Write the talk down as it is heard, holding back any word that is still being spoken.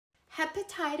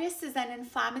Hepatitis is an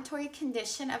inflammatory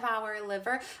condition of our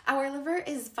liver. Our liver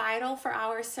is vital for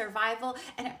our survival,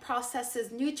 and it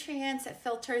processes nutrients, it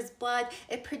filters blood,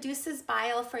 it produces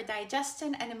bile for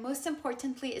digestion, and most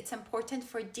importantly, it's important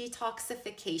for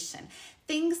detoxification.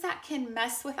 Things that can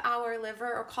mess with our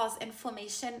liver or cause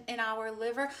inflammation in our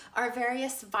liver are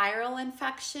various viral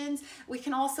infections. We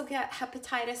can also get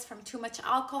hepatitis from too much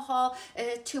alcohol,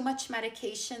 too much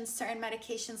medications. Certain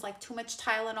medications like too much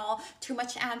Tylenol, too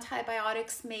much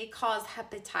antibiotics may cause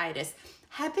hepatitis.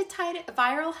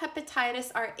 Viral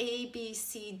hepatitis are A, B,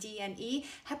 C, D, and E.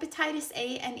 Hepatitis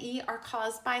A and E are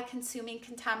caused by consuming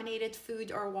contaminated food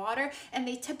or water, and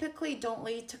they typically don't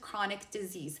lead to chronic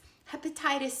disease.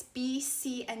 Hepatitis B,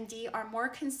 C, and D are more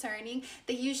concerning.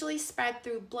 They usually spread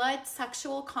through blood,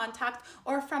 sexual contact,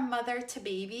 or from mother to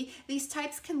baby. These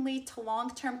types can lead to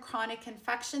long-term chronic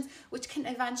infections, which can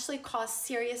eventually cause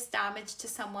serious damage to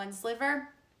someone's liver.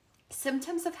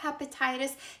 Symptoms of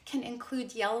hepatitis can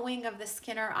include yellowing of the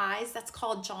skin or eyes, that's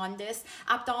called jaundice,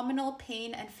 abdominal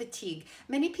pain, and fatigue.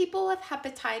 Many people with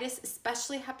hepatitis,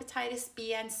 especially hepatitis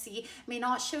B and C, may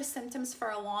not show symptoms for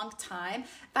a long time.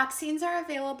 Vaccines are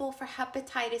available for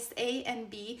hepatitis A and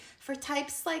B. For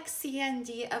types like C and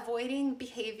D, avoiding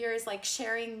behaviors like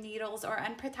sharing needles or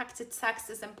unprotected sex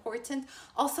is important.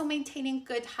 Also, maintaining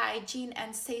good hygiene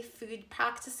and safe food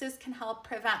practices can help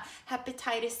prevent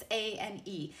hepatitis A and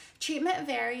E. Treatment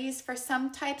varies. For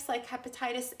some types like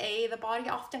hepatitis A, the body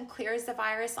often clears the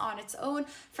virus on its own.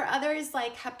 For others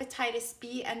like hepatitis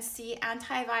B and C,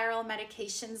 antiviral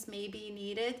medications may be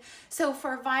needed. So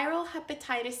for viral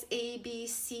hepatitis A, B,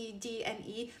 C, D, and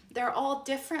E, they're all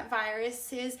different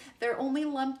viruses. They're only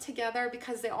lumped together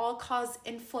because they all cause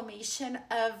inflammation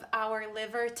of our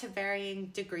liver to varying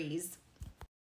degrees.